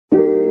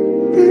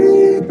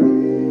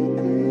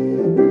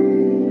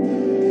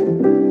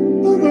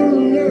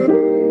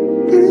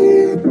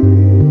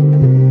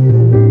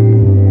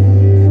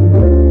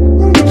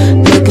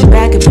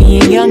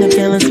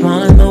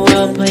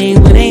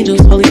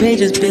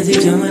busy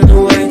doing the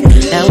work.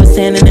 Now we're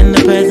standing in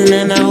the present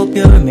and I hope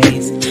you're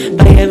amazed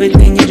by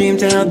everything you dream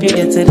to help you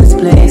get to this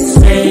place.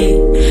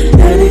 Say,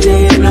 every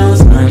day it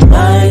blows my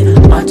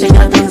mind, watching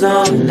how things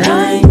all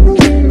align.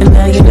 And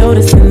now you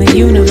notice in the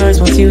universe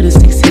wants you to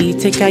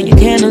succeed. Take out your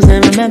candles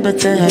and remember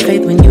to have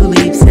faith when you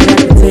leave. Sit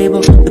at the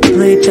table with the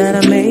plate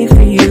that I made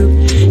for you.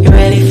 You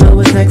ready for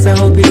what's next? I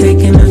hope you're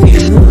taking a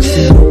view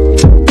too.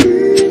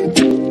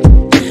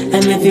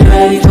 And if you're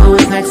ready for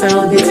what's next, I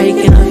hope you're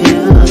taking a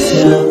view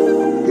too.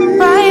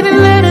 Writing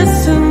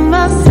letters to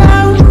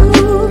myself,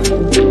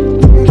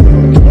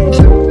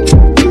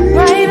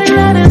 writing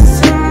letters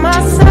to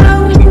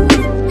myself,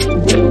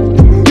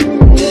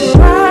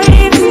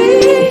 writing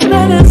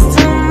letters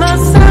to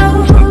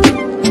myself.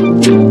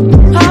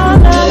 All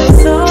of the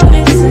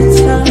stories to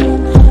tell,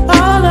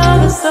 all of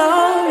the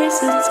stories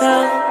to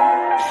tell.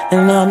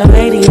 And on the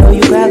radio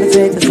you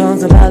gravitate to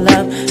songs about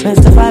love,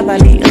 mystified by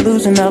the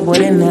illusion of what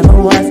it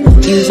never was.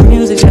 Using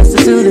music just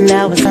to soothe, and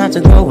now it's time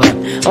to grow up.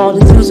 All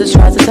the excuses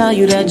try to tell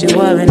you that you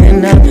weren't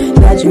enough,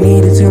 that you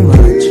needed too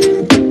much,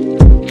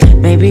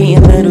 maybe a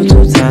little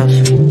too tough.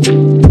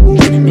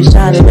 You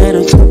shine a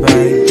little too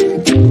bright.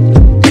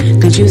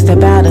 Could you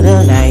step out of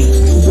the light?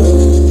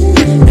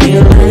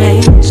 You're an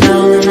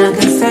angel and I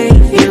can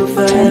save you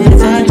for every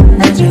time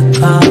that you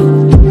call.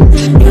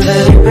 Your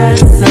very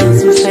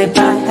presence will shape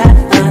our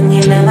heaven.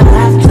 You never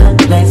have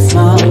to play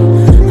small.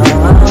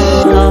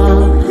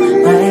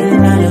 Writing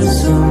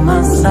letters to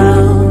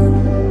myself,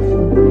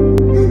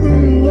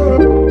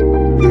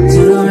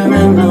 to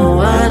remember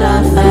what I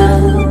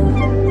felt,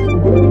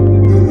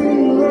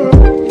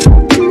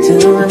 to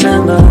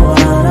remember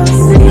what I've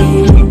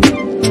seen,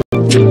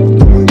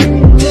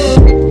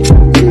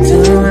 to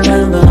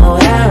remember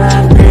where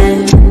I've been.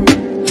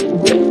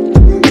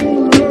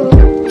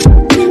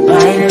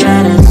 Writing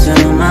letters to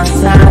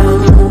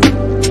myself,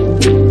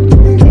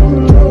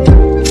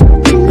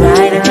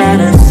 writing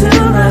letters to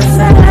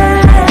myself,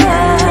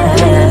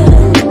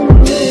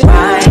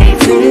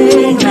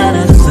 writing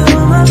letters to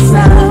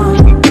myself.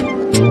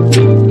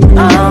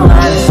 All of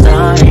the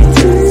stories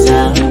to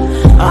tell,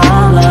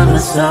 all of the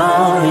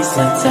stories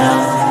to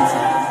tell.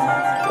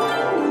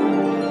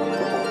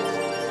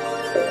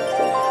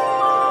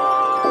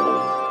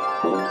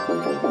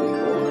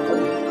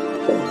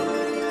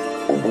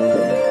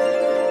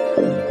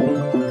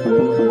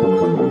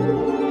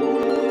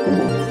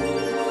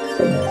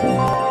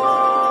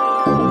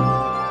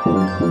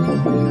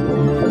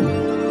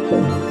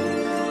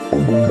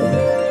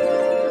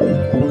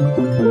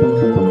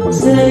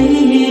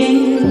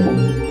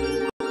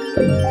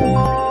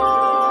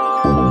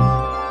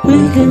 We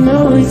can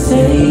always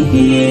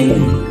say,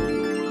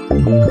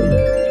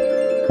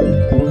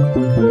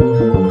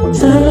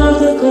 turn off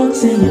the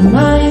clocks in your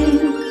mind.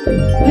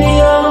 We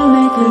all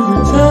make the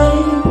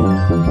time.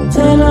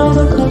 Turn off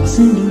the clocks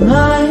in your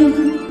mind.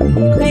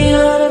 We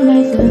ought to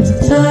make the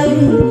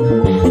time.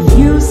 If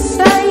you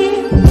say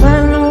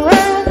when or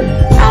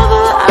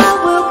wherever I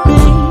will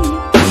be,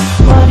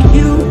 what do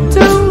you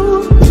do?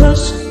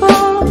 Push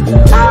for,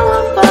 I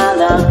will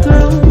follow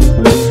through.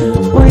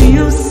 Will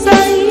you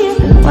say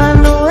when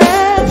or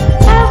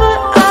wherever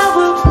I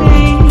will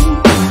be?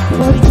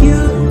 What do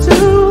you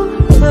do?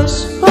 Push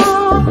for,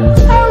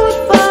 I will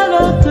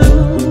follow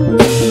through.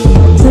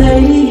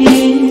 Say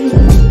it.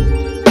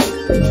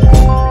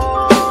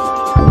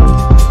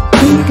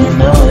 We can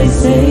always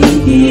say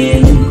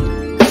it.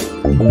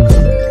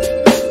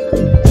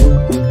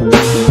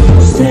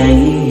 Say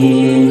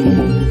it.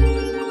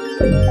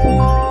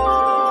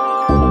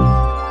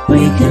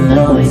 We can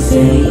always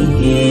say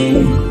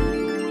it.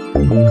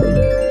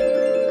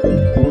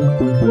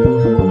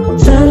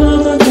 Turn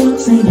off the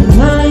clocks in your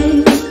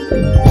mind.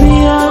 We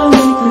all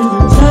make the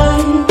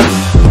time.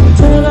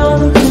 Turn off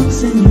the clocks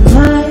in your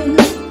mind.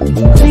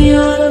 We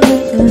all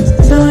make the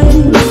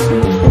time.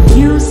 If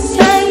you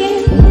say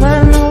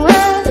when or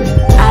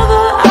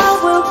wherever I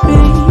will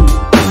be,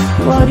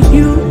 what do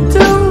you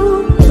do?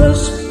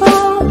 Push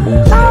for,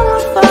 I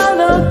will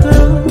follow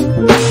through.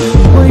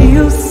 Will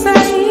you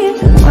say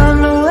when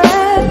or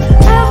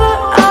wherever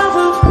I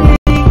will be?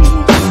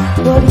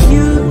 What do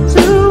you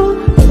do?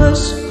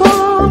 Push for,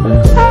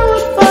 I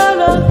will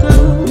follow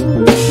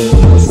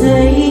through.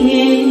 Say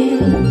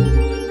it.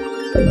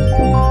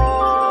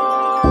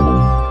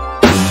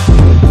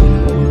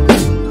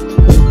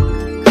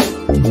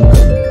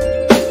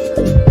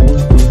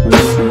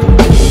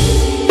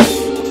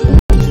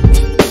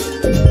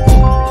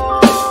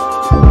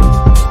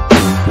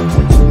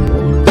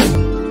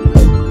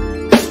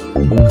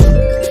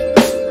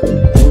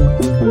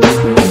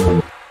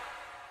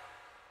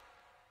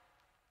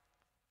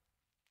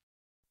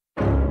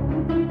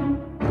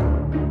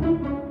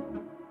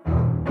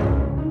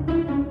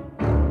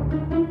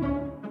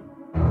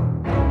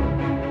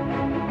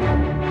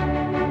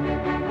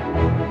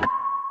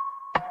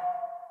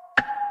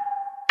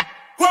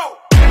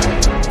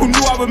 Who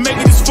knew I would make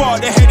it this far?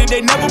 They hated,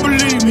 they never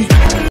believed me.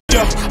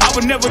 Yeah, I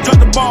would never drop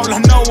the ball, I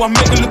know I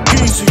make it look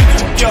easy.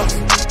 Yeah,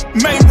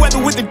 Mayweather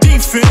with the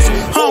defense.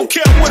 I don't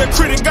care what a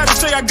critic gotta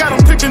say, I got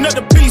them picking up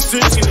the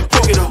pieces.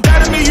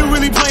 That to me, you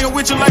really playing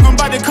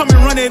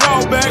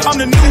I'm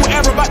the new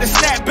era, about to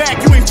snap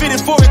back. You ain't fitted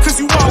for it, cause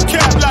you all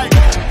cap like.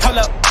 Hold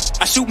up,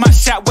 I shoot my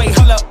shot, wait,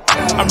 hold up.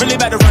 I'm really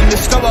about to run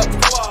this go up.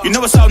 You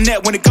know it's all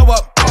net when it go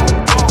up.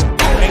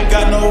 Ain't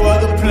got no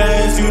other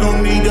plans, you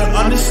don't need to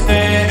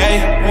understand,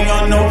 ayy. We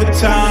on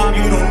overtime,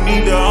 you don't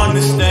need to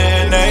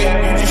understand, ayy.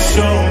 You just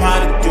show them how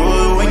to do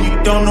it when you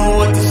don't know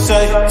what to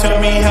say. Tell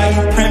me how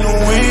you plan to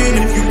win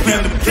if you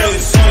plan to play the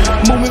same.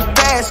 Moving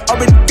fast,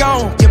 already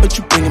gone, yeah, but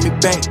you bringing me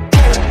back.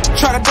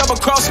 Try to double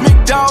cross me,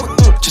 dog,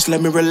 just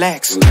let me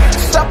relax.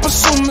 Stop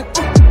assuming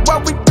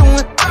what we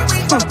doing,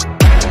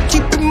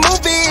 keep it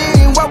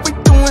moving, what we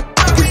doing.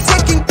 Cause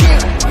it can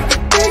get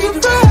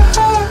big rough,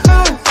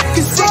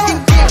 cause it can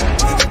get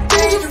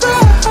big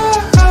rough,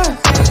 cause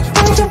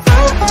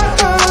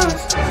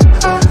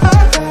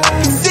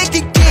it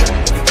can get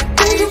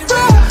big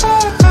rough.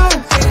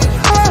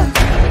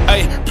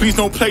 Ay, please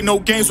don't play no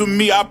games with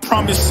me, I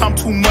promise I'm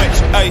too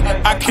much.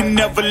 Ay, I can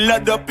never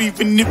let up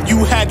even if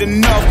you had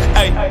enough.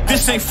 Ay,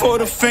 this ain't for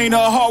the faint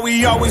of heart,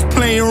 we always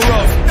playing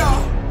rough.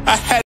 I had